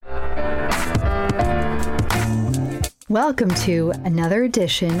Welcome to another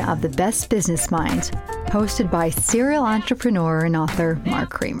edition of The Best Business Minds, hosted by serial entrepreneur and author Mark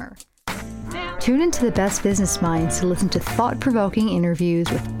Kramer. Tune into The Best Business Minds to listen to thought-provoking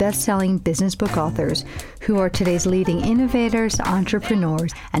interviews with best-selling business book authors who are today's leading innovators,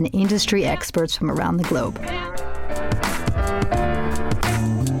 entrepreneurs, and industry experts from around the globe.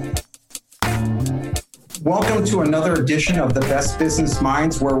 Welcome to another edition of The Best Business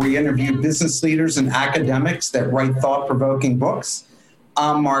Minds, where we interview business leaders and academics that write thought-provoking books.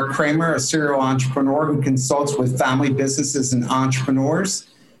 I'm Mark Kramer, a serial entrepreneur who consults with family businesses and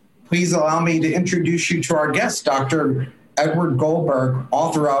entrepreneurs. Please allow me to introduce you to our guest, Dr. Edward Goldberg,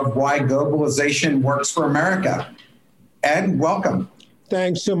 author of Why Globalization Works for America. Ed, welcome.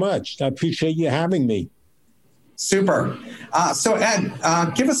 Thanks so much. I appreciate you having me. Super. So Ed,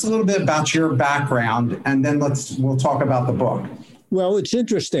 give us a little bit about your background, and then we'll talk about the book. Well, it's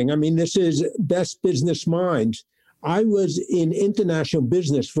interesting. I mean, this is Best Business Minds. I was in international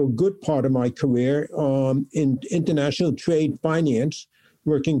business for a good part of my career, in international trade finance,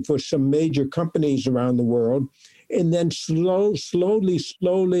 working for some major companies around the world, and then slowly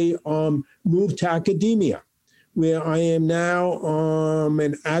moved to academia, where I am now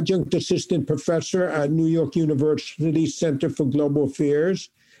an adjunct assistant professor at New York University Center for Global Affairs,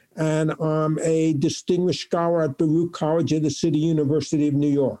 and I'm a distinguished scholar at Baruch College of the City University of New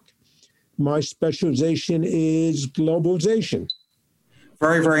York. My specialization is globalization.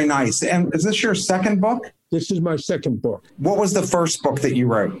 Very, very nice. And is this your second book? This is my second book. What was the first book that you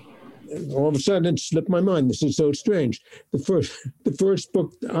wrote? All of a sudden, it slipped my mind. This is so strange. The first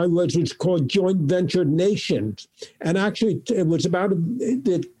book I was called Joint Venture Nations. And actually, it was about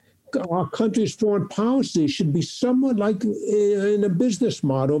that our country's foreign policy should be somewhat like in a business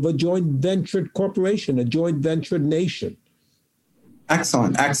model of a joint ventured corporation, a joint ventured nation.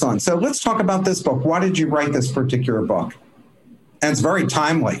 Excellent, excellent. So let's talk about this book. Why did you write this particular book? And it's very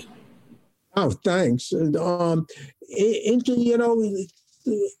timely. Oh, thanks.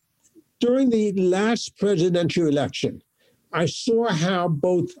 During the last presidential election, I saw how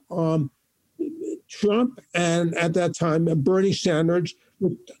both Trump and, at that time, Bernie Sanders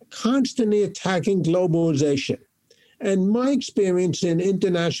were constantly attacking globalization. And my experience in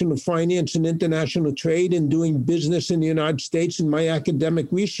international finance and international trade and doing business in the United States and my academic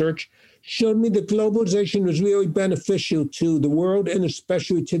research showed me that globalization was really beneficial to the world and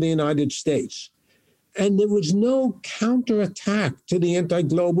especially to the United States. And there was no counterattack to the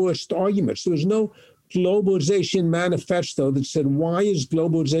anti-globalist arguments. There was no globalization manifesto that said, why is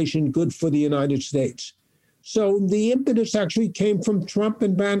globalization good for the United States? So the impetus actually came from Trump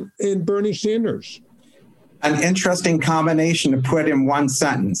and Bernie Sanders. An interesting combination to put in one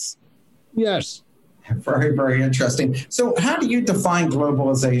sentence. Yes. Very, very interesting. So how do you define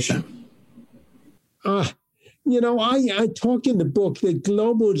globalization? I talk in the book that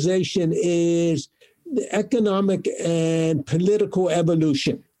globalization is the economic and political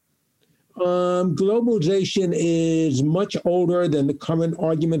evolution. Globalization is much older than the current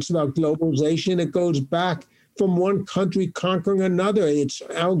arguments about globalization. It goes back from one country conquering another. It's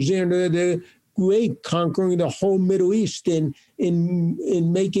Alexander the Great conquering the whole Middle East in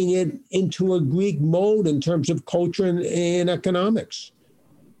making it into a Greek mold in terms of culture and economics.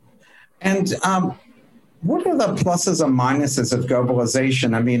 And what are the pluses and minuses of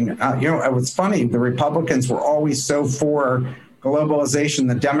globalization? I mean, it was funny. The Republicans were always so for globalization.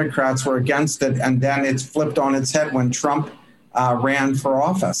 The Democrats were against it. And then it's flipped on its head when Trump ran for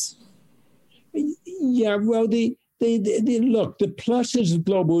office. Yeah, well, the pluses of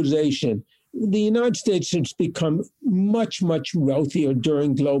globalization. The United States has become much, much wealthier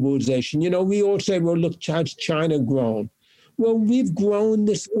during globalization. We all say, well, look, how's China grown? Well, we've grown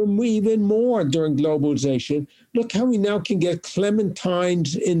this even more during globalization. Look how we now can get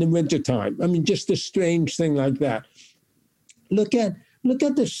clementines in the wintertime. I mean, just a strange thing like that. Look at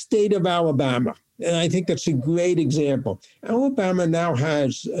the state of Alabama. And I think that's a great example. Alabama now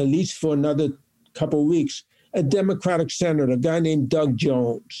has, at least for another couple of weeks, a Democratic senator, a guy named Doug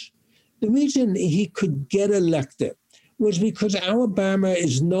Jones. The reason he could get elected was because Alabama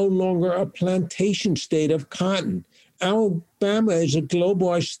is no longer a plantation state of cotton. Alabama is a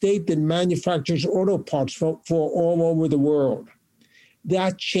globalized state that manufactures auto parts for all over the world.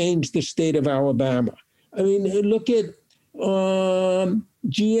 That changed the state of Alabama. I mean, look at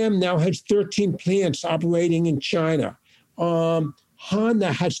GM now has 13 plants operating in China.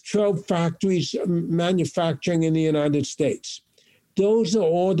 Honda has 12 factories manufacturing in the United States. Those are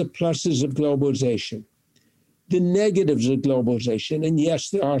all the pluses of globalization. The negatives of globalization, and yes,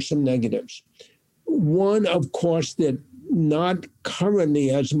 there are some negatives. One, of course, that not currently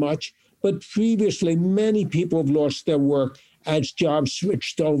as much, But previously, many people have lost their work as jobs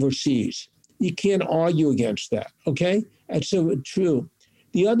switched overseas. You can't argue against that, okay? That's so true.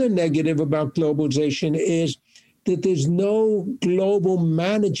 The other negative about globalization is that there's no global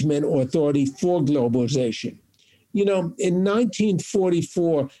management authority for globalization. You know, in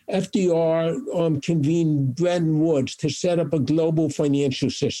 1944, FDR convened Bretton Woods to set up a global financial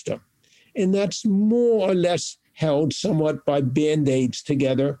system. And that's more or less held somewhat by Band-Aids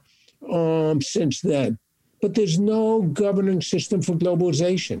together since then. But there's no governing system for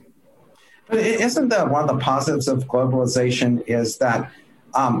globalization. But isn't that one of the positives of globalization is that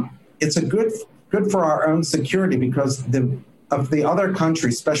it's a good for our own security because of the other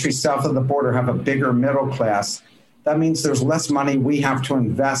countries, especially south of the border, have a bigger middle class. That means there's less money we have to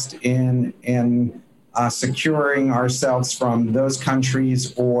invest in securing ourselves from those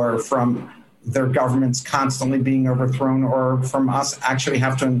countries or from their governments constantly being overthrown or from us actually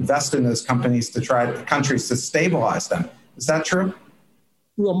have to invest in those countries to stabilize them. Is that true?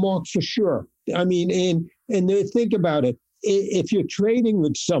 Well, Mark, for sure. I mean, and think about it. If you're trading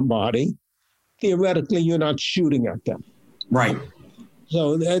with somebody, theoretically, you're not shooting at them. Right.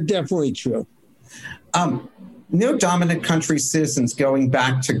 So that's definitely true. No dominant country citizens going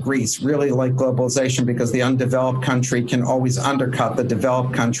back to Greece really like globalization because the undeveloped country can always undercut the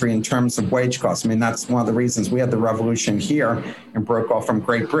developed country in terms of wage costs. I mean, that's one of the reasons we had the revolution here and broke off from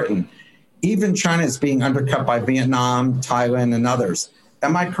Great Britain. Even China is being undercut by Vietnam, Thailand, and others.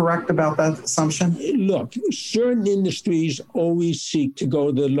 Am I correct about that assumption? Look, certain industries always seek to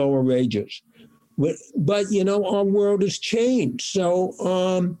go to the lower wages. But you know, our world has changed.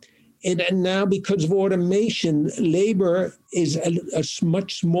 So, and now because of automation, labor is a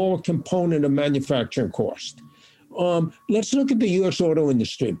much smaller component of manufacturing cost. Let's look at the U.S. auto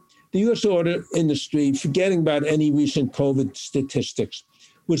industry. The U.S. auto industry, forgetting about any recent COVID statistics,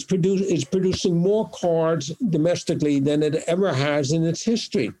 is producing more cars domestically than it ever has in its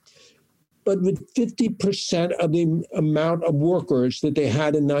history. But with 50% of the amount of workers that they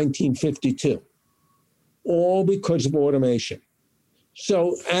had in 1952, all because of automation.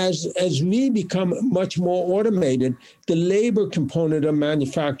 So as we become much more automated, the labor component of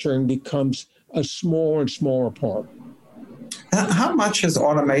manufacturing becomes a smaller and smaller part. How much has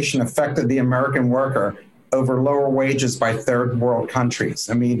automation affected the American worker over lower wages by third world countries?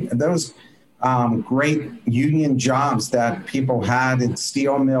 I mean, those great union jobs that people had in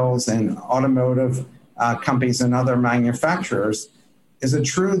steel mills and automotive companies and other manufacturers, is it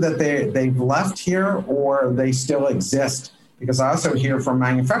true that they've left here or they still exist? Because I also hear from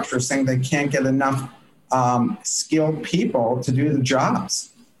manufacturers saying they can't get enough skilled people to do the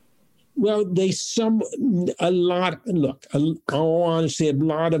jobs. Well, a lot have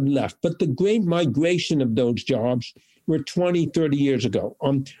left. But the great migration of those jobs were 20, 30 years ago.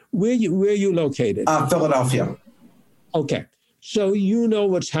 Where are you located? Philadelphia. Okay. So you know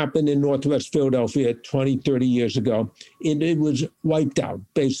what's happened in Northwest Philadelphia 20, 30 years ago. It was wiped out,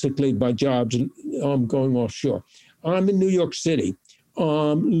 basically, by jobs going offshore. I'm in New York City.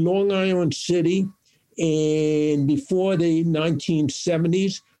 Long Island City, and before the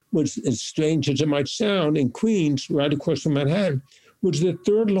 1970s, was, as strange as it might sound, in Queens, right across from Manhattan, was the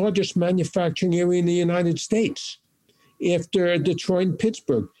third largest manufacturing area in the United States, after Detroit and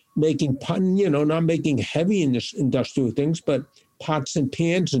Pittsburgh, making, not making heavy industrial things, but pots and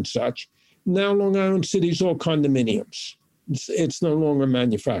pans and such. Now Long Island City is all condominiums. It's no longer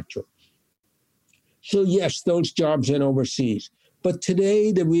manufacturing. So yes, those jobs went overseas. But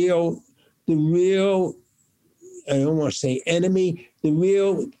today, the real, I don't want to say enemy, the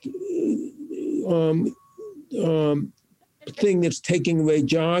real thing that's taking away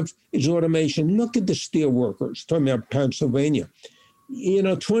jobs is automation. Look at the steel workers, talking about Pennsylvania.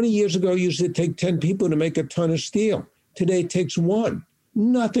 20 years ago, it used to take 10 people to make a ton of steel. Today, it takes one.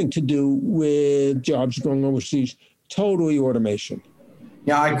 Nothing to do with jobs going overseas, totally automation.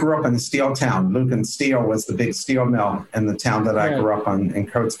 Yeah, I grew up in a steel town. Lucan Steel was the big steel mill in the town that I grew up in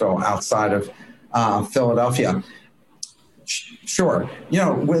Coatesville, outside of Philadelphia. Sure.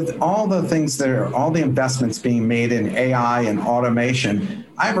 With all the things all the investments being made in AI and automation,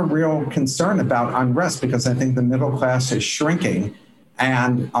 I have a real concern about unrest because I think the middle class is shrinking,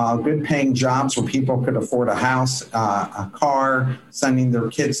 and good paying jobs where people could afford a house, a car, sending their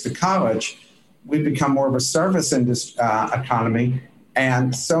kids to college, we've become more of a service economy.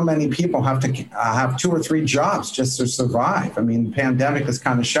 And so many people have to have 2 or 3 jobs just to survive. I mean, the pandemic has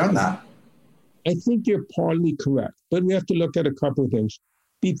kind of shown that. I think you're partly correct, but we have to look at a couple of things.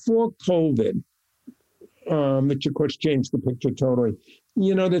 Before COVID, which of course changed the picture totally,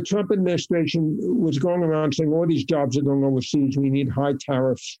 the Trump administration was going around saying all these jobs are going overseas. We need high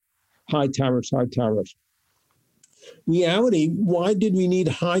tariffs, high tariffs, high tariffs. Reality, why did we need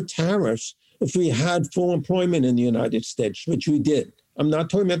high tariffs if we had full employment in the United States, which we did? I'm not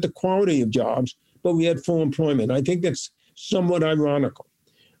talking about the quality of jobs, but we had full employment. I think that's somewhat ironical.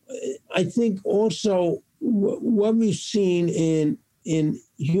 I think also what we've seen in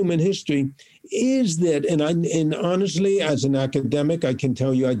human history is that, and honestly, as an academic, I can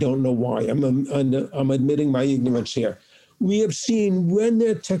tell you I don't know why. I'm admitting my ignorance here. We have seen when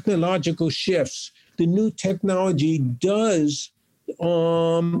there are technological shifts, the new technology does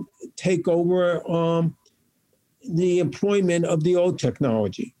take over the employment of the old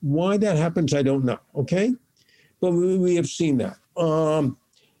technology. Why that happens, I don't know, okay? But we have seen that.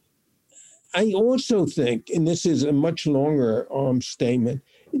 I also think, and this is a much longer statement,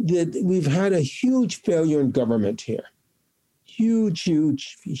 that we've had a huge failure in government here. Huge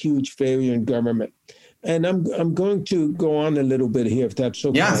failure in government. And I'm going to go on a little bit here, if that's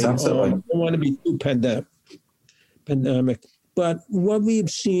okay. Yes, absolutely. I don't want to be too pandemic. But what we've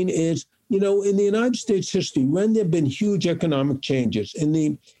seen is, in the United States history, when there have been huge economic changes, in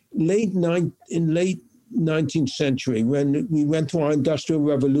the late 19th century, when we went through our Industrial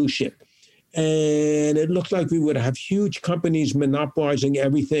Revolution, and it looked like we would have huge companies monopolizing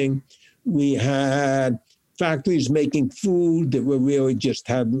everything. We had factories making food that were really just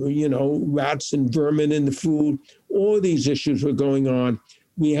had, rats and vermin in the food. All these issues were going on.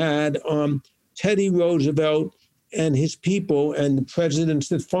 We had Teddy Roosevelt and his people and the presidents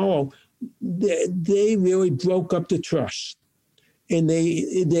that follow. They really broke up the trust, and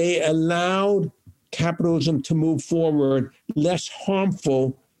they allowed capitalism to move forward less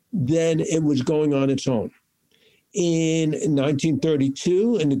harmful than it was going on its own. In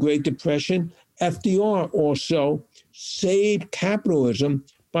 1932, in the Great Depression, FDR also saved capitalism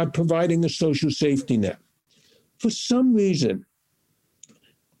by providing a social safety net. For some reason,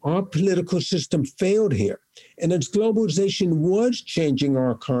 our political system failed here. And as globalization was changing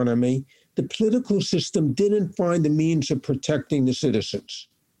our economy, the political system didn't find the means of protecting the citizens.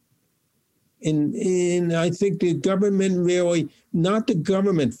 And I think the government really, not the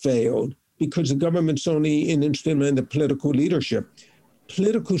government failed, because the government's only an instrument in the political leadership.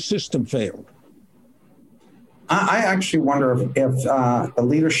 Political system failed. I actually wonder if the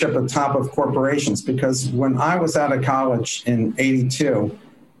leadership at top of corporations, because when I was out of college in '82,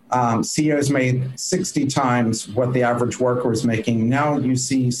 CEOs made 60 times what the average worker was making. Now you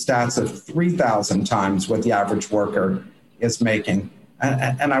see stats of 3,000 times what the average worker is making.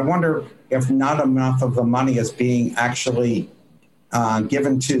 And I wonder if not enough of the money is being actually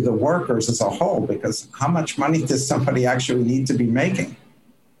given to the workers as a whole, because how much money does somebody actually need to be making?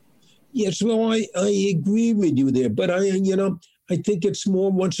 Yes, well, I agree with you there, but I think it's more,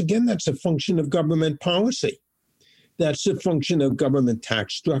 once again, that's a function of government policy. That's a function of government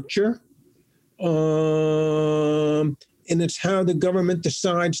tax structure. And it's how the government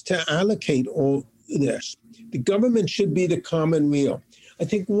decides to allocate all this. The government should be the common weal. I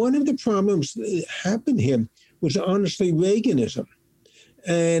think one of the problems that happened here was honestly Reaganism.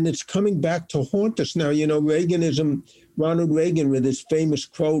 And it's coming back to haunt us now. Reaganism, Ronald Reagan with his famous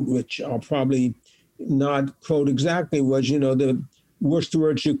quote, which I'll probably not quote exactly, was, the worst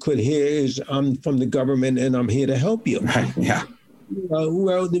words you could hear is, "I'm from the government and I'm here to help you." Right, yeah.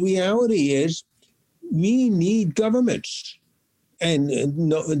 Well, the reality is we need governments. And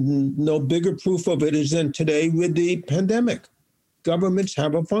no bigger proof of it is than today with the pandemic. Governments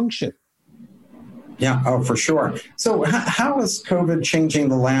have a function. Yeah, oh, for sure. So how is COVID changing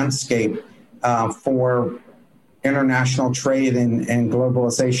the landscape for international trade and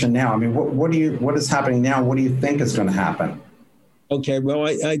globalization now? I mean, what is happening now? What do you think is going to happen? Okay, well,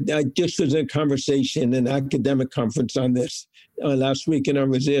 I just was in a conversation, an academic conference on this last week, and I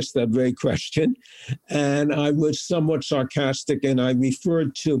was asked that very question. And I was somewhat sarcastic, and I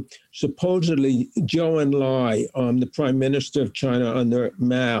referred to supposedly Zhou Enlai, the prime minister of China under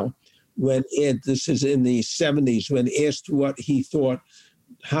Mao, this is in the 70s, when asked what he thought,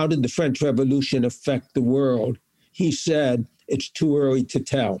 how did the French Revolution affect the world? He said, "It's too early to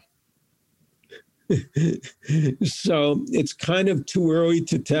tell." So it's kind of too early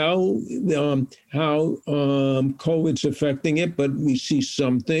to tell how COVID's affecting it, but we see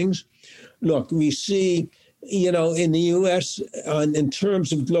some things. Look, we see, in the U.S., in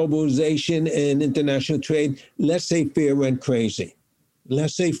terms of globalization and international trade, laissez-faire went crazy.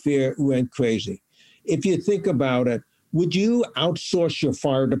 Laissez-faire went crazy. If you think about it, would you outsource your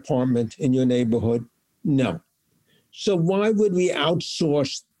fire department in your neighborhood? No. So why would we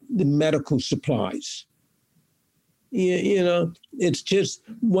outsource the medical supplies? It's just,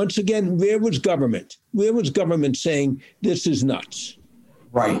 once again, where was government? Where was government saying this is nuts?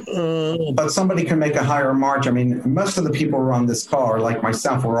 Right. But somebody can make a higher margin. I mean, most of the people who are on this call are like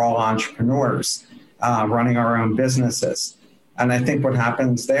myself. We're all entrepreneurs running our own businesses. And I think what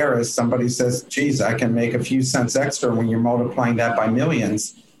happens there is somebody says, geez, I can make a few cents extra. When you're multiplying that by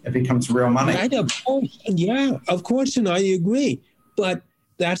millions, it becomes real money. Right, of course. Yeah, of course. And I agree. But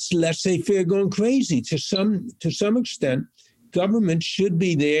that's laissez-faire going crazy. To some extent, government should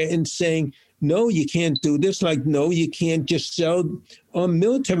be there and saying, no, you can't do this. Like, no, you can't just sell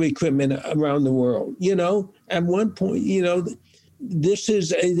military equipment around the world. At one point, this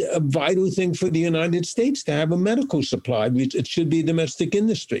is a vital thing for the United States to have a medical supply. It should be domestic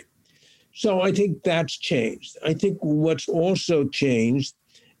industry. So I think that's changed. I think what's also changed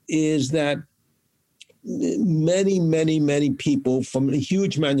is that many people, from the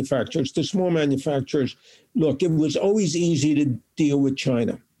huge manufacturers to small manufacturers, look, it was always easy to deal with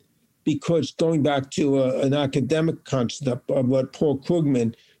China, because going back to an academic concept of what Paul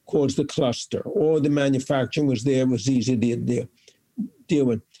Krugman calls the cluster, all the manufacturing was there, it was easy to deal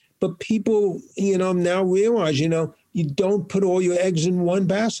with. But people, now realize, you don't put all your eggs in one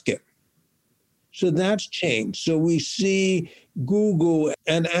basket. So that's changed. So we see Google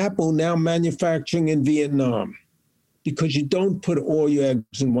and Apple now manufacturing in Vietnam, because you don't put all your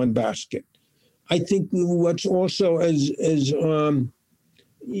eggs in one basket. I think what's also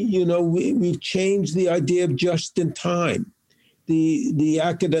we've changed the idea of just in time. The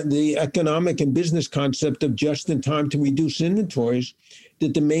economic and business concept of just in time to reduce inventories,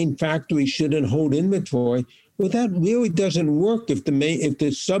 that the main factory shouldn't hold inventory. Well, that really doesn't work if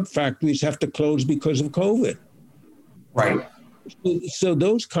the sub factories have to close because of COVID. Right. So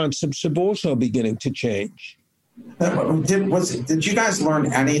those concepts are also beginning to change. Did you guys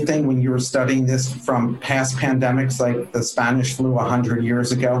learn anything when you were studying this from past pandemics like the Spanish flu 100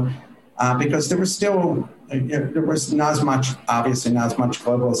 years ago? Because there was not as much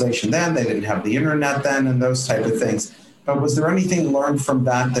globalization then. They didn't have the internet then and those type of things. But was there anything learned from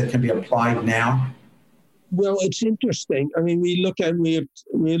that can be applied now? Well, it's interesting. I mean, we look at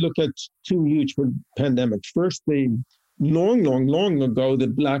two huge pandemics. First, the long ago, the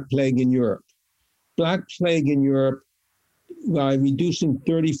Black Plague in Europe. Black Plague in Europe, by reducing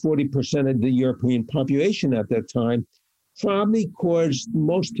 30-40% of the European population at that time, probably caused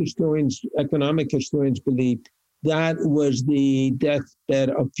most historians, economic historians, believe that was the deathbed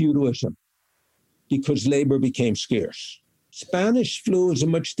of feudalism, because labor became scarce. Spanish flu is a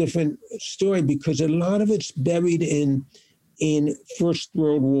much different story, because a lot of it's buried in First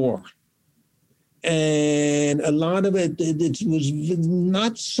World War. And a lot of it was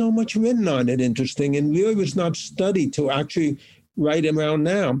not so much written on it, interesting, and really was not studied to actually write around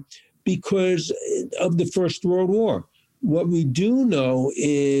now because of the First World War. What we do know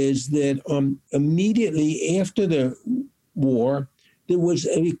is that immediately after the war, there was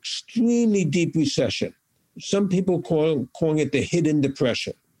an extremely deep recession. Some people calling it the hidden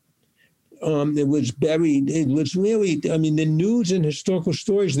depression. It was buried. It was really, the news and historical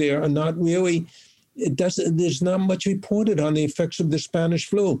stories there are not really, there's not much reported on the effects of the Spanish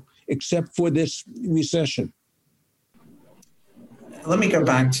flu, except for this recession. Let me go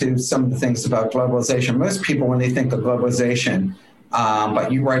back to some of the things about globalization. Most people, when they think of globalization,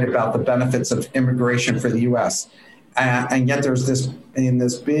 but you write about the benefits of immigration for the U.S., and yet there's this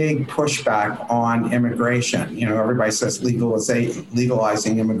big pushback on immigration. Everybody says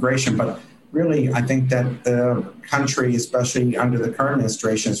legalizing immigration, but really, I think that the country, especially under the current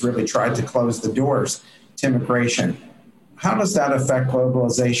administration, has really tried to close the doors to immigration. How does that affect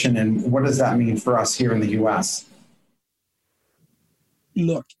globalization, and what does that mean for us here in the U.S.?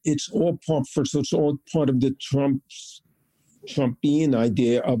 Look, it's all part of the Trumpian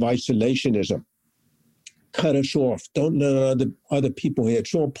idea of isolationism. Cut us off. Don't let other people here.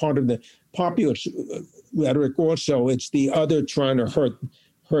 It's all part of the populist rhetoric. Also, it's the other trying to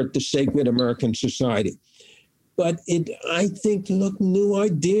hurt the sacred American society. But I think, look, new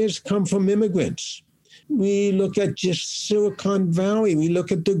ideas come from immigrants. We look at just Silicon Valley. We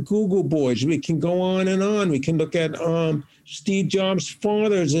look at the Google boys. We can go on and on. We can look at Steve Jobs'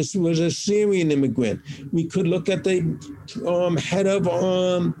 father was a Syrian immigrant. We could look at the head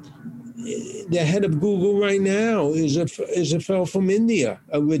of Google right now is a fellow from India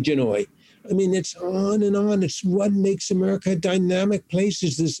originally. It's on and on. It's what makes America a dynamic place,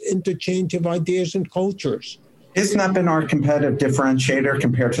 is this interchange of ideas and cultures. Isn't that been our competitive differentiator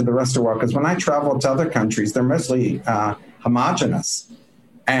compared to the rest of the world? Because when I travel to other countries, they're mostly homogenous.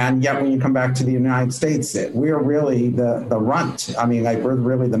 And yet when you come back to the United States, we're really the runt. We're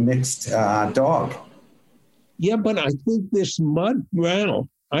really the mixed dog. Yeah, but I think this mud brown,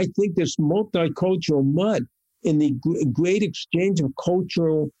 I think this multicultural mud in the great exchange of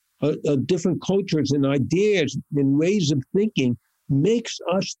different cultures and ideas and ways of thinking makes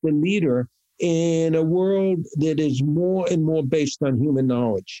us the leader in a world that is more and more based on human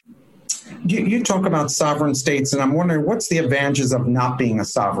knowledge. You talk about sovereign states, and I'm wondering what's the advantages of not being a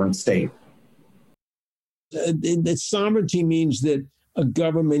sovereign state? The sovereignty means that a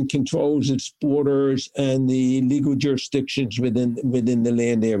government controls its borders and the legal jurisdictions within the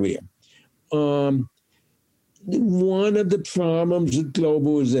land area. One of the problems with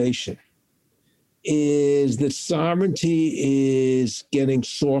globalization is that sovereignty is getting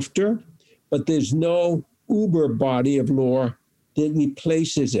softer, but there's no uber body of law that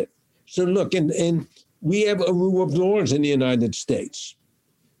replaces it. So look, and we have a rule of laws in the United States,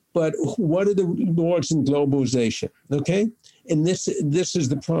 but what are the laws in globalization? Okay, and this is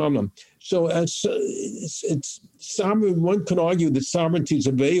the problem. So it's sovereign. One could argue that sovereignty is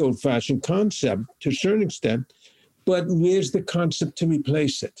a very old-fashioned concept to a certain extent, but where's the concept to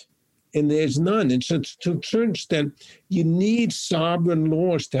replace it? And there's none. And so to a certain extent, you need sovereign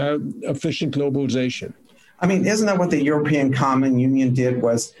laws to have efficient globalization. I mean, isn't that what the European Common Union did,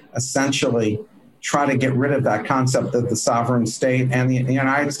 was essentially try to get rid of that concept of the sovereign state? And the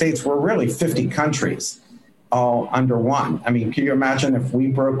United States were really 50 countries all under one. I mean, can you imagine if we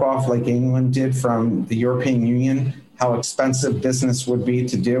broke off like England did from the European Union, how expensive business would be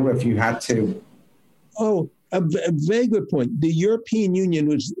to do if you had to? Oh, a very good point. The European Union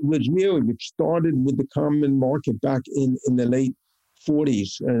was really, which started with the common market back in the late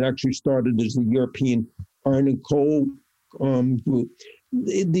 40s, and actually started as the European Iron and Coal Group.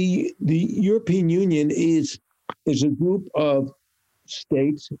 The European Union is a group of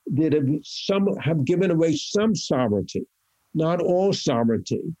states that have given away some sovereignty, not all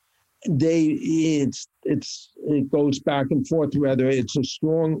sovereignty. It goes back and forth whether it's a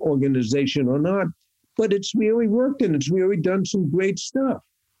strong organization or not, but it's really worked and it's really done some great stuff.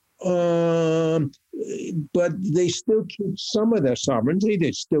 But they still keep some of their sovereignty.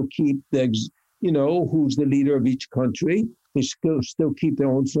 They still keep who's the leader of each country. They still keep their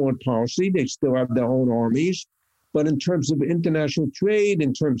own foreign policy. They still have their own armies. But in terms of international trade,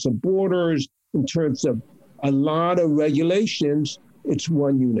 in terms of borders, in terms of a lot of regulations, it's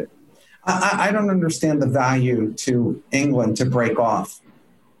one unit. I don't understand the value to England to break off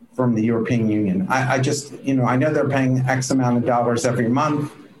from the European Union. I just, I know they're paying X amount of dollars every month,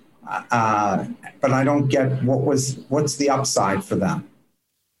 but I don't get what's the upside for them?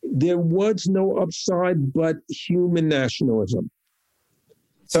 There was no upside but human nationalism.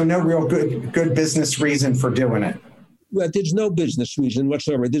 So no real good business reason for doing it. Well, there's no business reason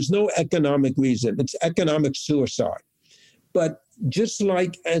whatsoever. There's no economic reason. It's economic suicide. But just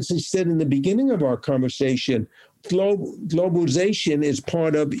like, as I said in the beginning of our conversation, globalization is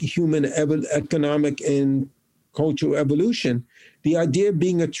part of human economic and cultural evolution. The idea of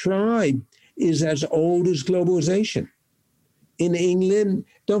being a tribe is as old as globalization. In England,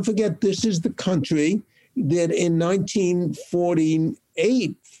 don't forget, this is the country that in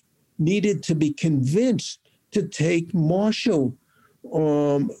 1948 needed to be convinced to take Marshall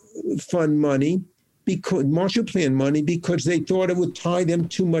Plan money because they thought it would tie them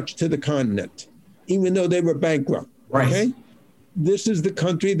too much to the continent, even though they were bankrupt. Right. Okay? This is the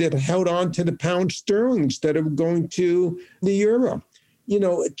country that held on to the pound sterling instead of going to the euro.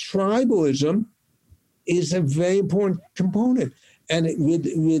 Tribalism is a very important component. And with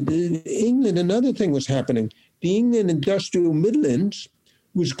England, another thing was happening. The England industrial Midlands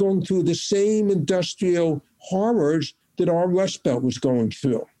was going through the same industrial horrors that our Rust Belt was going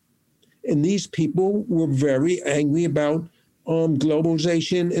through. And these people were very angry about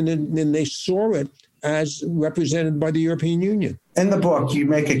globalization, and they saw it as represented by the European Union. In the book, you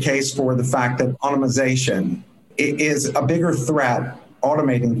make a case for the fact that automation is a bigger threat,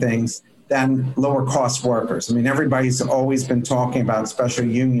 automating things, than lower cost workers. I mean, everybody's always been talking about, special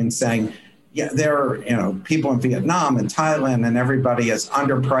unions saying, yeah, there are people in Vietnam and Thailand, and everybody is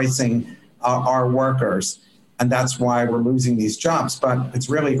underpricing our workers, and that's why we're losing these jobs. But it's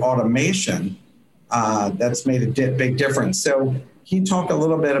really automation that's made a big difference. So can you talk a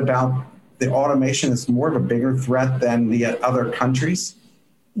little bit about the automation is more of a bigger threat than the other countries?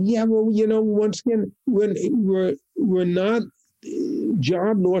 Yeah, well, once again, when we're not,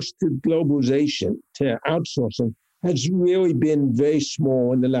 job loss to globalization, to outsourcing, has really been very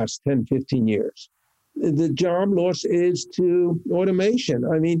small in the last 10, 15 years. The job loss is to automation.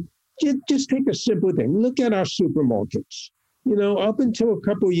 I mean, just take a simple thing. Look at our supermarkets. Up until a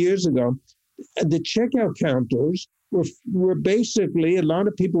couple of years ago, the checkout counters were basically, a lot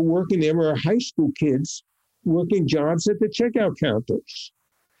of people working there were high school kids working jobs at the checkout counters.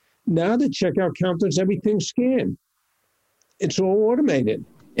 Now the checkout counters, everything's scanned. It's all automated.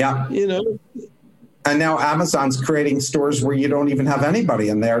 Yeah. You know. And now Amazon's creating stores where you don't even have anybody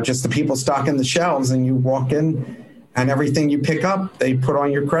in there, just the people stocking the shelves, and you walk in and everything you pick up, they put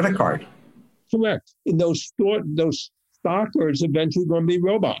on your credit card. Correct. And those stockers eventually going to be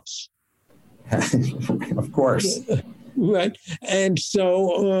robots. Of course. Right. And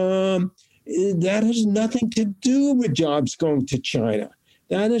so that has nothing to do with jobs going to China.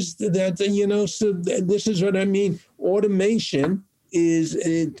 So this is what I mean. Automation is,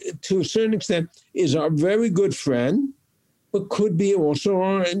 to a certain extent, is our very good friend, but could be also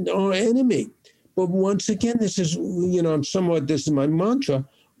our enemy. But once again, this is my mantra.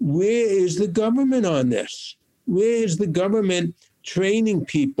 Where is the government on this? Where is the government training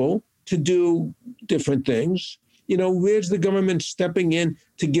people to do different things? Where's the government stepping in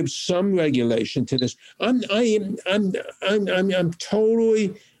to give some regulation to this? I'm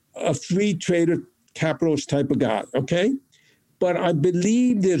totally a free trader, capitalist type of guy. Okay. But I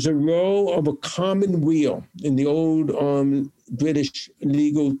believe there's a role of a common wheel in the old British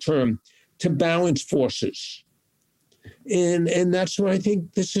legal term to balance forces. And that's why I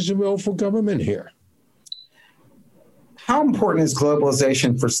think this is a role for government here. How important is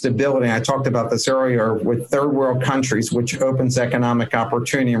globalization for stability? I talked about this earlier with third world countries, which opens economic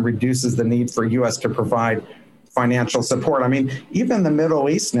opportunity and reduces the need for U.S. to provide financial support. I mean, even the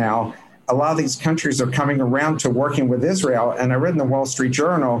Middle East now, a lot of these countries are coming around to working with Israel. And I read in the Wall Street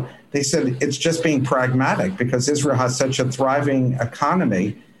Journal, they said it's just being pragmatic because Israel has such a thriving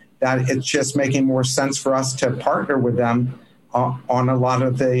economy that it's just making more sense for us to partner with them on a lot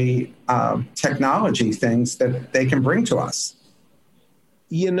of the technology things that they can bring to us.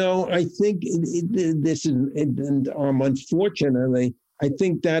 I think this is, unfortunately, I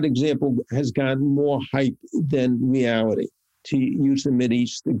think that example has gotten more hype than reality. To use the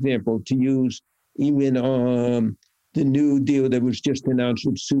Mideast example, to use even the new deal that was just announced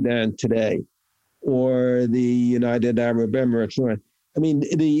with Sudan today, or the United Arab Emirates. I mean,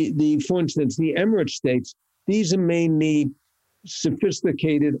 for instance, the Emirates states, these are mainly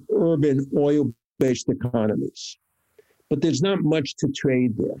sophisticated urban oil-based economies, but there's not much to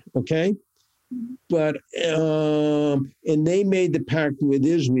trade there. Okay, but and they made the pact with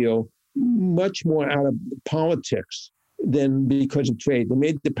Israel much more out of politics than because of trade. They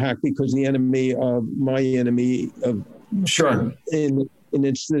made the pact because the enemy of my enemy of sure, and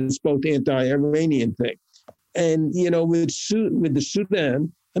it's both anti-Iranian thing. And with the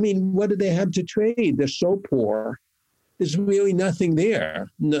Sudan, I mean, what do they have to trade? They're so poor. There's really nothing there.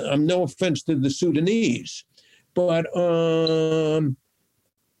 No offense to the Sudanese, but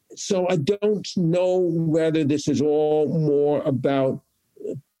so I don't know whether this is all more about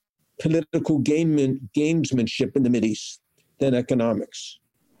political gamesmanship in the Mideast than economics.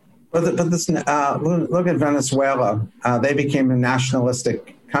 But look at Venezuela. They became a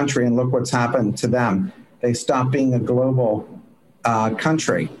nationalistic country, and look what's happened to them. They stopped being a global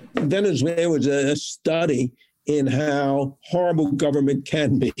country. Venezuela was a study in how horrible government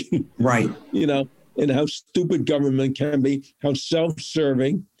can be. Right. And how stupid government can be, how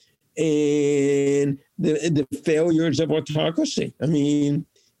self-serving, and the failures of autocracy. I mean,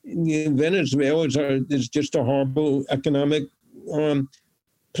 Venezuela is just a horrible economic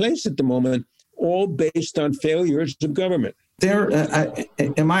place at the moment, all based on failures of government.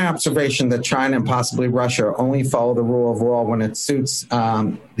 In my observation, that China and possibly Russia only follow the rule of law when it suits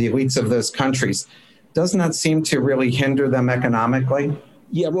the elites of those countries. Doesn't that seem to really hinder them economically?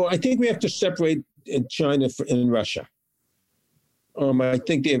 Yeah, well, I think we have to separate China and Russia. I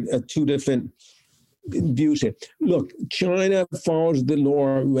think they have two different views here. Look, China follows the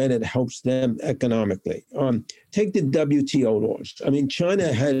law when it helps them economically. Take the WTO laws. I mean,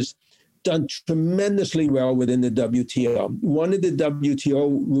 China has done tremendously well within the WTO. One of the WTO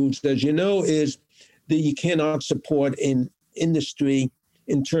rules, as you know, is that you cannot support an industry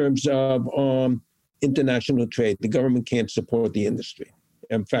in terms of international trade. The government can't support the industry.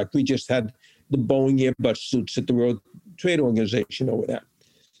 In fact, we just had the Boeing Airbus suits at the World Trade Organization over that.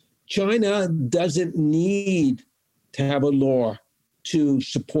 China doesn't need to have a law to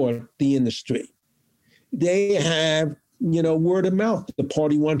support the industry. They have, word of mouth. The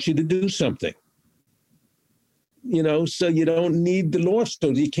party wants you to do something. So you don't need the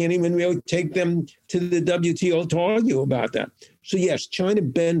lawsuits. You can't even really take them to the WTO to argue about that. So yes, China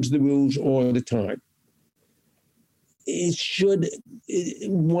bends the rules all the time.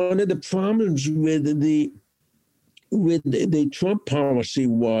 One of the problems with the Trump policy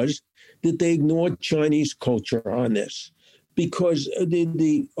was that they ignored Chinese culture on this, because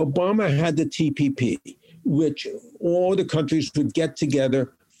the Obama had the TPP, which all the countries would get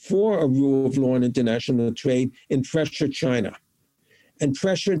together for a rule of law and international trade and pressure China, and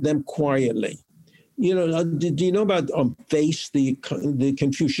pressure them quietly. You know, do you know about face, the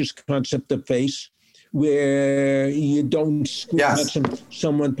Confucius concept of face, where you don't scream at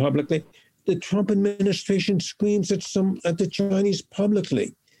someone publicly? The Trump administration screams at the Chinese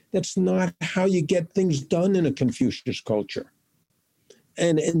publicly. That's not how you get things done in a Confucius culture.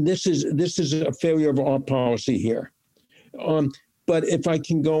 And this is a failure of our policy here. But if I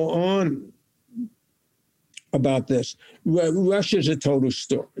can go on about this, Russia's a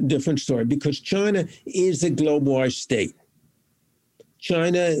different story, because China is a globalized state.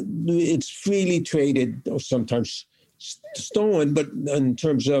 China, it's freely traded, or sometimes stolen, but in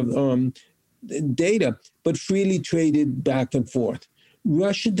terms of data, but freely traded back and forth.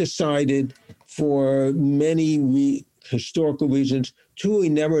 Russia decided, for many historical reasons, truly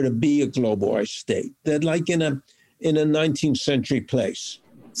never to be a globalized state. That, like in a 19th century place.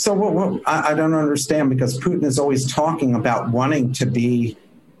 So what I don't understand, because Putin is always talking about wanting to be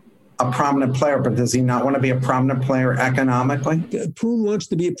a prominent player, but does he not want to be a prominent player economically? Putin wants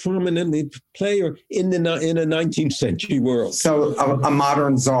to be a prominent player in a 19th century world. So a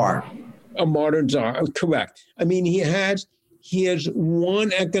modern czar. A modern czar, correct. I mean, he has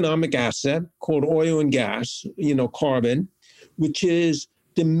one economic asset called oil and gas, carbon, which is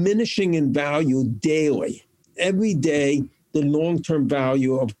diminishing in value daily. Every day, the long-term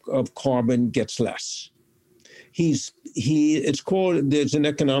value of carbon gets less. There's an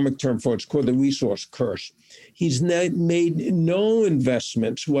economic term for it, it's called the resource curse. He's made no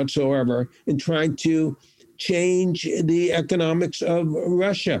investments whatsoever in trying to change the economics of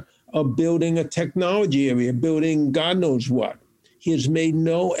Russia, of building a technology area, building God knows what. He has made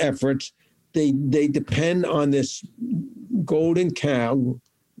no efforts. They depend on this golden cow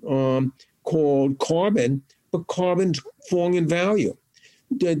called carbon, but carbon's falling in value.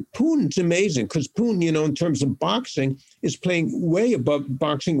 Putin's amazing, because Putin, in terms of boxing, is playing way above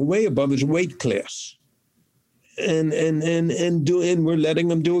his weight class, and we're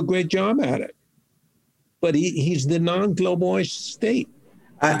letting him do a great job at it. But he's the non-globalized state.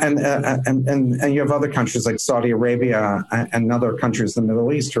 And you have other countries like Saudi Arabia and other countries in the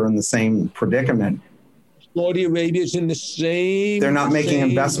Middle East who are in the same predicament. Saudi Arabia is in the same. They're not making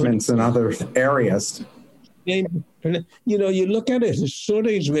investments in other areas. You look at it,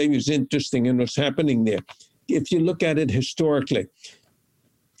 Saudi Arabia is interesting in what's happening there. If you look at it historically,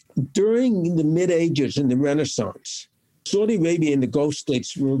 during the Mid-Ages and the Renaissance, Saudi Arabia and the Gulf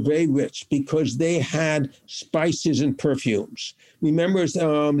states were very rich because they had spices and perfumes. Remember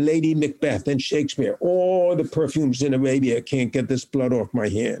Lady Macbeth and Shakespeare, all the perfumes in Arabia can't get this blood off my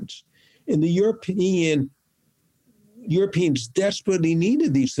hands. And the Europeans desperately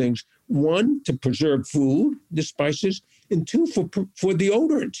needed these things. One, to preserve food, the spices, and two, for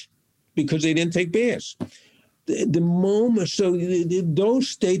deodorant, because they didn't take baths. Those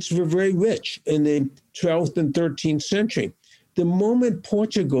states were very rich in the 12th and 13th century. The moment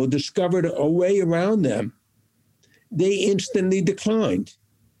Portugal discovered a way around them, they instantly declined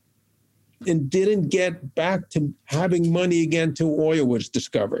and didn't get back to having money again till oil was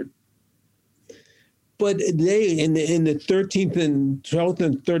discovered. But they, in the 13th and 12th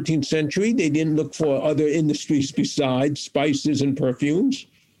and 13th century, they didn't look for other industries besides spices and perfumes.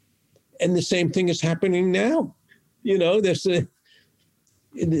 And the same thing is happening now. The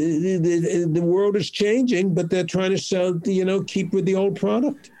world is changing, but they're trying to sell, keep with the old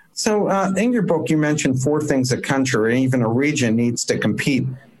product. So in your book, you mentioned 4 things a country or even a region needs to compete.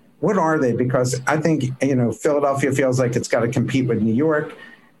 What are they? Because I think, Philadelphia feels like it's got to compete with New York.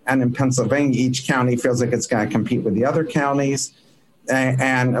 And in Pennsylvania, each county feels like it's got to compete with the other counties.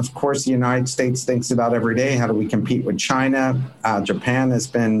 And of course, the United States thinks about every day, how do we compete with China? Japan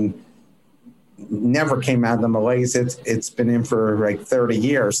never came out of the malaise. It's been in for like 30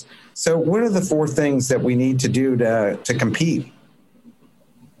 years. So what are the 4 things that we need to do to compete?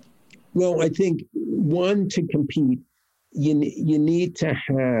 Well, I think, one, to compete, you need to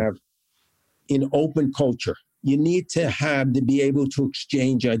have an open culture. You need to be able to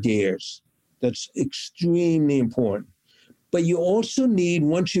exchange ideas. That's extremely important. But you also need,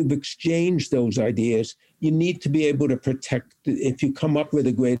 once you've exchanged those ideas, you need to be able to protect. If you come up with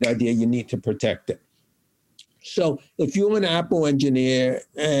a great idea, you need to protect it. So if you're an Apple engineer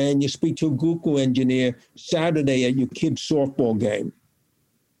and you speak to a Google engineer Saturday at your kid's softball game,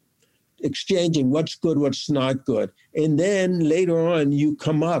 exchanging what's good, what's not good. And then later on, you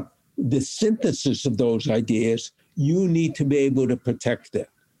come up the synthesis of those ideas, you need to be able to protect it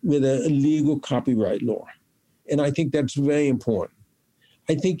with a legal copyright law. And I think that's very important.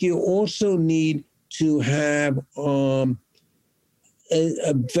 I think you also need to have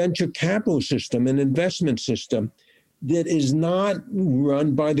a venture capital system, an investment system that is not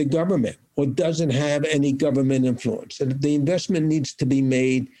run by the government or doesn't have any government influence. And the investment needs to be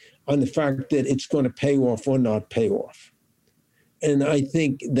made on the fact that it's going to pay off or not pay off. And I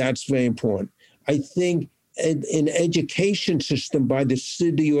think that's very important. I think an education system by the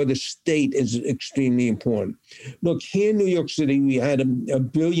city or the state is extremely important. Look, here in New York City, we had a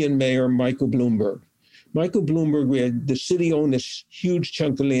brilliant mayor, Michael Bloomberg. Michael Bloomberg, where the city owned this huge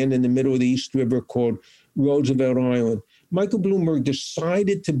chunk of land in the middle of the East River called Roosevelt Island. Michael Bloomberg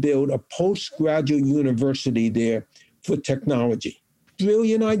decided to build a postgraduate university there for technology.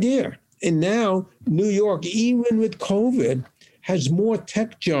 Brilliant idea. And now New York, even with COVID, has more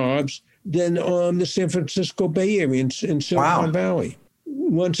tech jobs than the San Francisco Bay Area in Silicon Valley.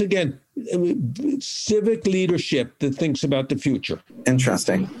 Once again, civic leadership that thinks about the future.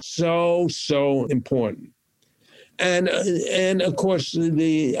 Interesting. So important. And of course,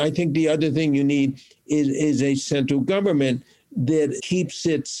 I think the other thing you need is a central government that keeps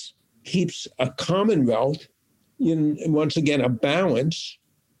a commonwealth, once again, a balance,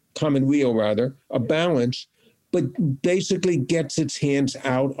 commonweal rather, a balance, but basically gets its hands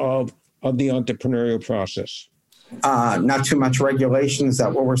out of the entrepreneurial process. Not too much regulation, is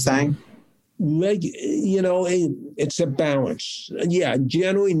that what we're saying? It's a balance. Yeah,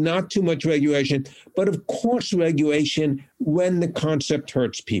 generally not too much regulation, but of course regulation when the concept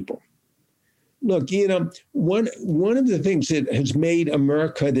hurts people. Look, one of the things that has made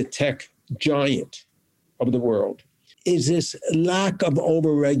America the tech giant of the world is this lack of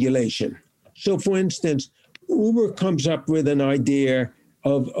overregulation. So for instance, Uber comes up with an idea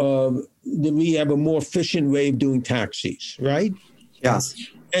of that we have a more efficient way of doing taxis, right? Yes.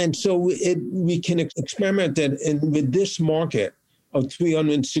 And so we can experiment that with this market of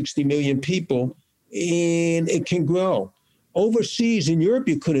 360 million people, and it can grow. Overseas in Europe,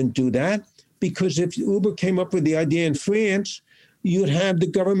 you couldn't do that because if Uber came up with the idea in France, you'd have the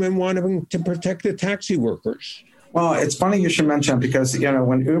government wanting to protect the taxi workers. Well, it's funny you should mention it because,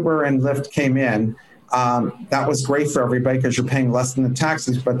 when Uber and Lyft came in, that was great for everybody because you're paying less than the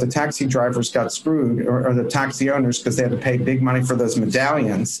taxis, but the taxi drivers got screwed, or the taxi owners, because they had to pay big money for those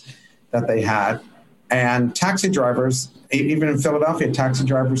medallions that they had. And taxi drivers, even in Philadelphia, taxi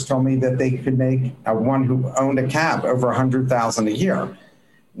drivers told me that they could make one who owned a cab over $100,000 a year.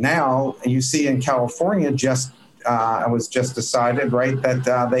 Now you see in California, it was just decided, right,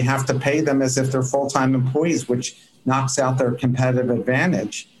 that they have to pay them as if they're full-time employees, which knocks out their competitive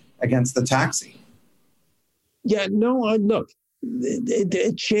advantage against the taxi. Yeah, no, look,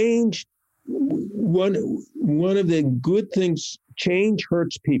 it changed. One of the good things, change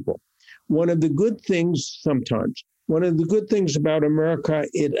hurts people. One of the good things about America,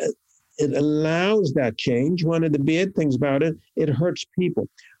 it allows that change. One of the bad things about it, it hurts people.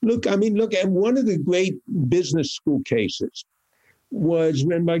 Look at one of the great business school cases was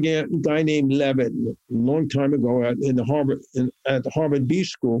written by a guy named Levitt a long time ago at the Harvard B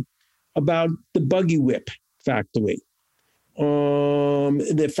School about the buggy whip factory.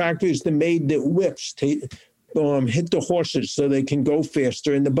 The factories that made the whips to hit the horses so they can go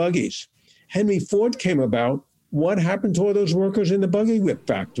faster in the buggies. Henry Ford came about. What happened to all those workers in the buggy whip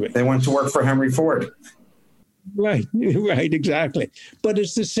factory? They went to work for Henry Ford. Right, exactly. But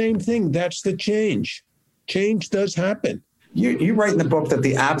it's the same thing. That's the change. Change does happen. You write in the book that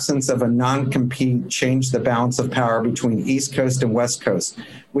the absence of a non-compete changed the balance of power between East Coast and West Coast.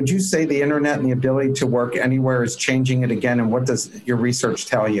 Would you say the internet and the ability to work anywhere is changing it again? And what does your research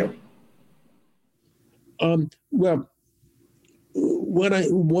tell you? Well, what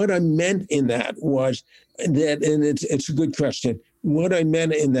I meant in that was that, and it's a good question. What I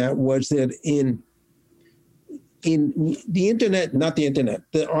meant in that was that in the internet, not the internet,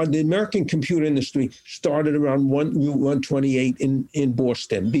 the American computer industry started around 128 in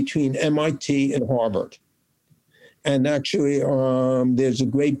Boston between MIT and Harvard. And actually, there's a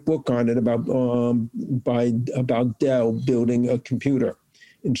great book on it about Dell building a computer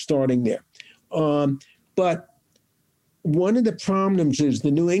and starting there. But one of the problems is the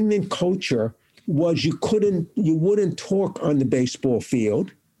New England culture was you wouldn't talk on the baseball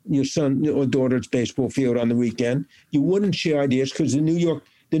field, your son or daughter's baseball field on the weekend. You wouldn't share ideas because the New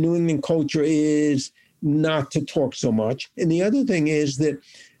England culture is not to talk so much. And the other thing is that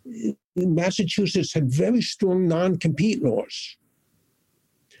Massachusetts had very strong non-compete laws.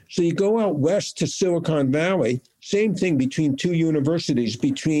 So you go out west to Silicon Valley, same thing between two universities,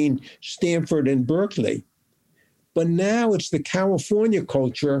 between Stanford and Berkeley. But now it's the California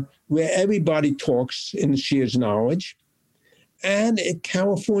culture where everybody talks and shares knowledge. And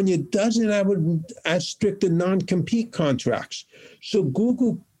California doesn't have as strict a non-compete contracts. So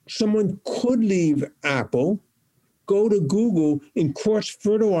someone could leave Apple, go to Google, and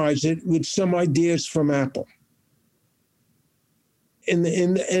cross-fertilize it with some ideas from Apple. And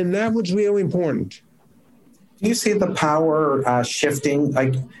that was really important. Do you see the power shifting?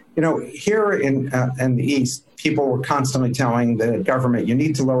 Like, here in the East, people were constantly telling the government, you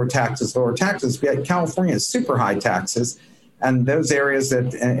need to lower taxes. Yet California has super high taxes. And those areas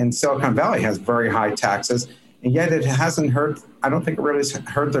that in Silicon Valley has very high taxes. And yet it hasn't hurt, I don't think it really has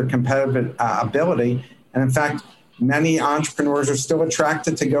hurt their competitive ability. And in fact, many entrepreneurs are still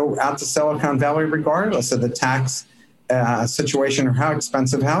attracted to go out to Silicon Valley regardless of the tax situation or how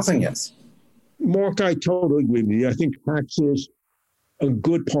expensive housing is. Mark, I totally agree with you. I think taxes, a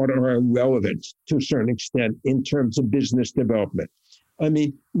good part are irrelevant to a certain extent in terms of business development. I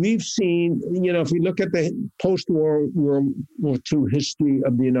mean, we've seen, if we look at the post-World War II history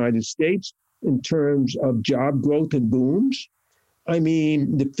of the United States in terms of job growth and booms, I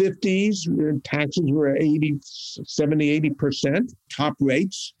mean, the 50s, taxes were 80% top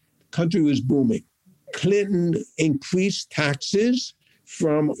rates. The country was booming. Clinton increased taxes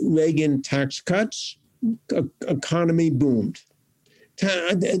from Reagan tax cuts. Economy boomed.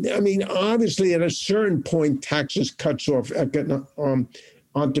 I mean, obviously, at a certain point, taxes cuts off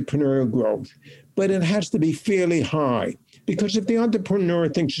entrepreneurial growth, but it has to be fairly high because if the entrepreneur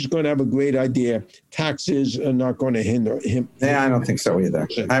thinks he's going to have a great idea, taxes are not going to hinder him. Yeah, I don't think so either.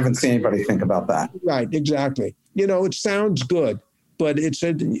 I haven't seen anybody think about that. Right, exactly. It sounds good, but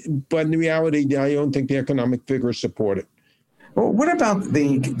but in reality, I don't think the economic figures support it. Well, what about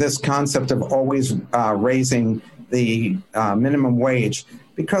this concept of always raising the minimum wage?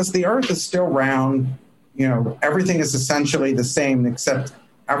 Because the earth is still round, everything is essentially the same, except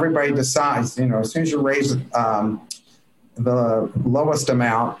everybody decides, as soon as you raise the lowest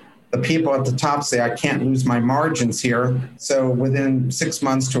amount, the people at the top say, I can't lose my margins here. So within 6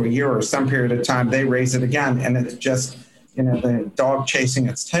 months to a year or some period of time, they raise it again. And it's just, the dog chasing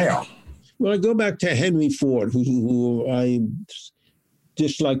its tail. Well, I go back to Henry Ford, who I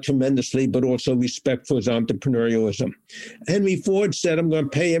dislike tremendously, but also respect for his entrepreneurialism. Henry Ford said, I'm going to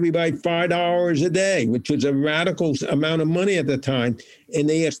pay everybody $5 a day, which was a radical amount of money at the time. And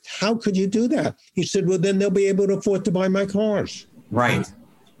they asked, how could you do that? He said, well, then they'll be able to afford to buy my cars. Right.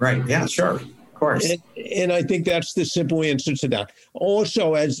 Yeah, sure. Of course. And I think that's the simple answer to that.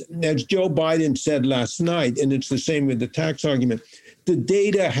 Also, as Joe Biden said last night, and it's the same with the tax argument, the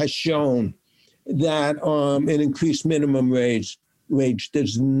data has shown that an increased minimum wage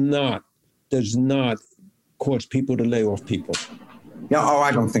does not cause people to lay off people. Yeah,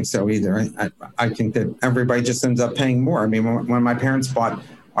 I don't think so either. I think that everybody just ends up paying more. I mean, when my parents bought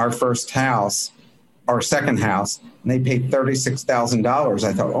our first house, our second house, and they paid $36,000,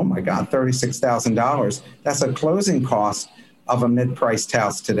 I thought, oh my God, $36,000. That's a closing cost of a mid-priced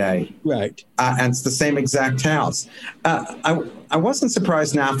house today. Right. And it's the same exact house. I wasn't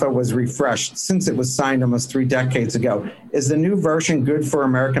surprised NAFTA was refreshed since it was signed almost 3 decades ago. Is the new version good for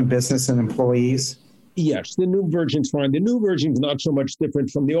American business and employees? Yes, the new version's fine. The new version's not so much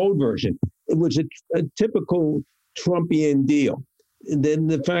different from the old version. It was a typical Trumpian deal. And then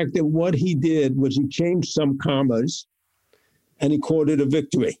the fact that what he did was he changed some commas and he called it a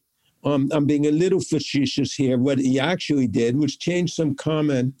victory. I'm being a little facetious here. What he actually did was change some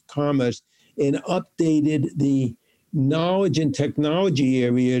commas and updated the knowledge and technology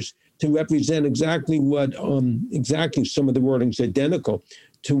areas to represent exactly what, exactly some of the wording's identical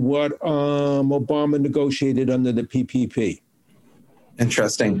to what Obama negotiated under the PPP.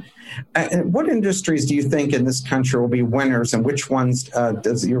 Interesting. What industries do you think in this country will be winners, and which ones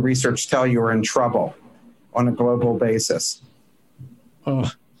does your research tell you are in trouble on a global basis?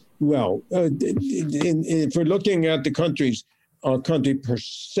 Well, if we're looking at the countries, our country per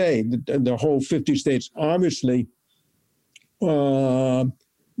se, the whole 50 states, obviously,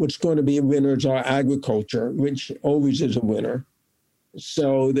 what's going to be winners are agriculture, which always is a winner.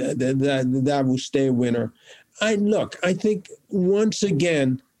 So that will stay a winner. I think once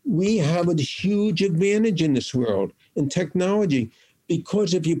again, we have a huge advantage in this world in technology,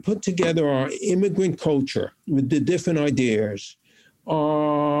 because if you put together our immigrant culture with the different ideas,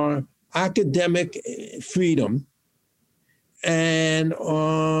 our academic freedom, and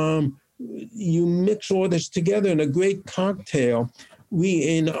you mix all this together in a great cocktail,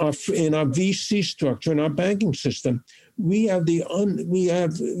 we in our VC structure, in our banking system, we have a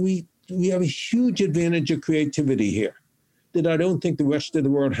huge advantage of creativity here that I don't think the rest of the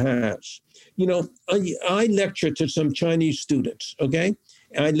world has. I lecture to some Chinese students, okay?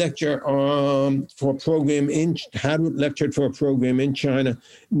 I lecture for a program hadn't lectured for a program in China,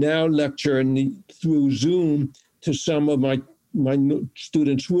 now lecture through Zoom to some of my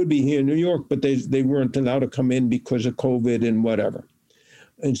students who would be here in New York, but they weren't allowed to come in because of COVID and whatever.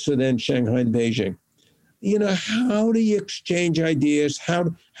 And so then Shanghai and Beijing. How do you exchange ideas? How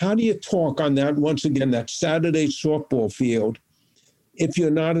do you talk on that, once again, that Saturday softball field, if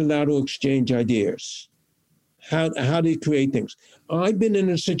you're not allowed to exchange ideas? How do you create things? I've been in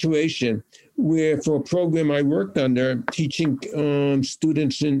a situation where, for a program I worked under, teaching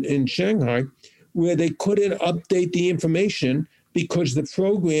students in Shanghai, where they couldn't update the information because the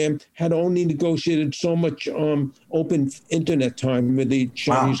program had only negotiated so much open internet time with the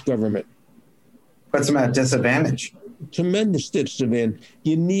Chinese government. Puts them at a disadvantage. Tremendous disadvantage.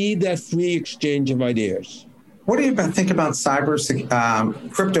 You need that free exchange of ideas. What do you think about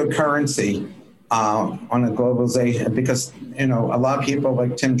cryptocurrency on a globalization? Because, a lot of people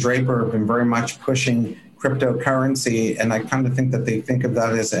like Tim Draper have been very much pushing cryptocurrency, and I kind of think that they think of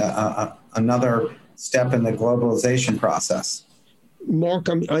that as another step in the globalization process. Mark,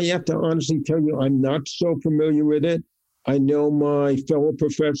 I have to honestly tell you, I'm not so familiar with it. I know my fellow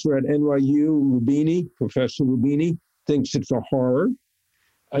professor at NYU, Professor Rubini, thinks it's a horror.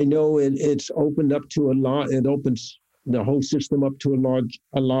 I know it's opened up to a lot. It opens the whole system up to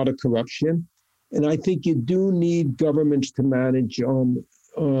a lot of corruption. And I think you do need governments to manage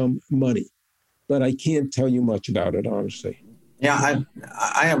money. But I can't tell you much about it, honestly. Yeah,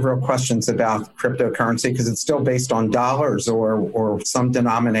 I have real questions about cryptocurrency because it's still based on dollars or some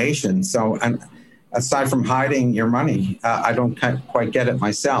denomination. So, and aside from hiding your money, I don't quite get it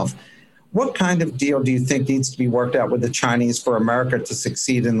myself. What kind of deal do you think needs to be worked out with the Chinese for America to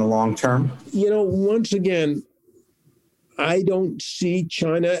succeed in the long term? Once again, I don't see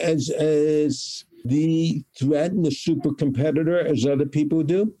China as the threat and the super competitor as other people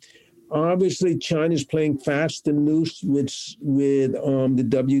do. Obviously, China's playing fast and loose with the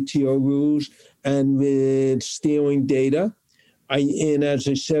WTO rules and with stealing data. And as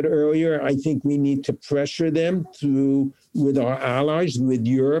I said earlier, I think we need to pressure them with our allies, with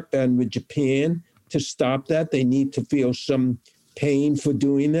Europe and with Japan, to stop that. They need to feel some pain for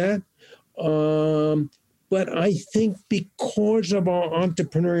doing that. But I think because of our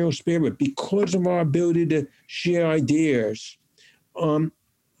entrepreneurial spirit, because of our ability to share ideas,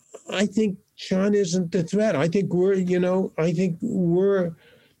 I think China isn't the threat. I think we're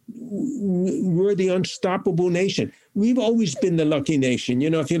the unstoppable nation. We've always been the lucky nation.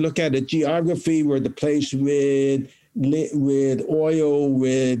 If you look at the geography, we're the place with oil,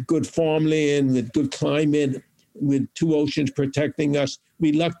 with good farmland, with good climate, with two oceans protecting us.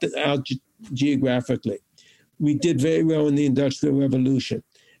 We lucked out geographically. We did very well in the Industrial Revolution.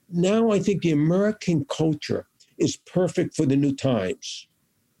 Now I think the American culture is perfect for the new times.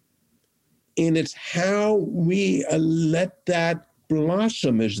 And it's how we let that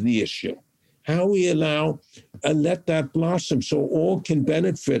blossom is the issue. How we let that blossom so all can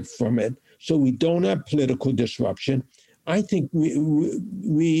benefit from it, so we don't have political disruption. I think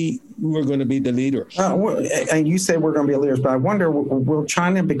we're going to be the leaders. And you say we're going to be leaders, but I wonder, will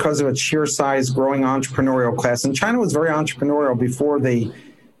China, because of its sheer size, growing entrepreneurial class, and China was very entrepreneurial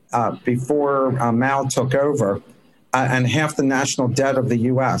before Mao took over, and half the national debt of the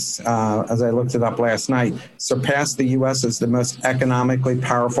U.S., as I looked it up last night, surpassed the U.S. as the most economically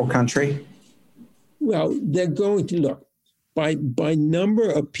powerful country? Well, they're going to look by number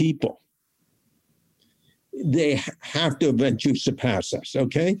of people. They have to eventually surpass us,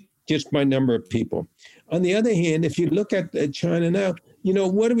 okay? Just by number of people. On the other hand, if you look at China now,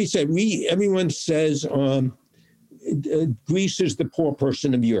 what do we say? Everyone says Greece is the poor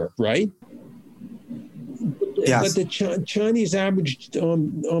person of Europe, right? Yes. But the Chinese average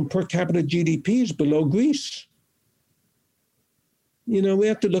per capita GDP is below Greece. We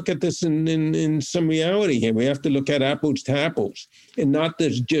have to look at this in some reality here. We have to look at apples to apples and not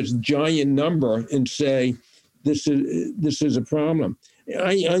this just giant number and say this is a problem.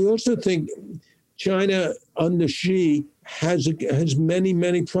 I also think China under Xi has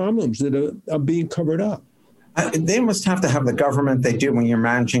many problems that are being covered up. They must have to have the government they do when you're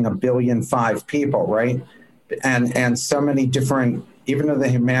managing 1.5 billion people, right? And so many different, even though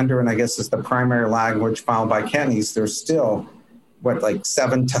the Mandarin, I guess, is the primary language followed by Cantonese, there's still,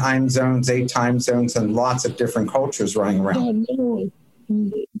 7 time zones, 8 time zones, and lots of different cultures running around.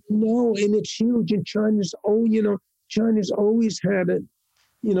 No, and it's huge. And China's always had it.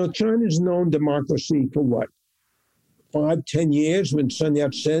 China's known democracy for what, 5-10 years when Sun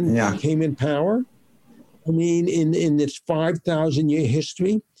Yat-sen came in power. I mean, in this 5,000-year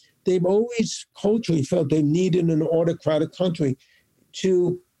history, they've always culturally felt they needed an autocratic country.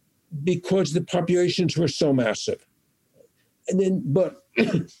 because the populations were so massive. And then, but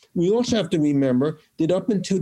we also have to remember that up until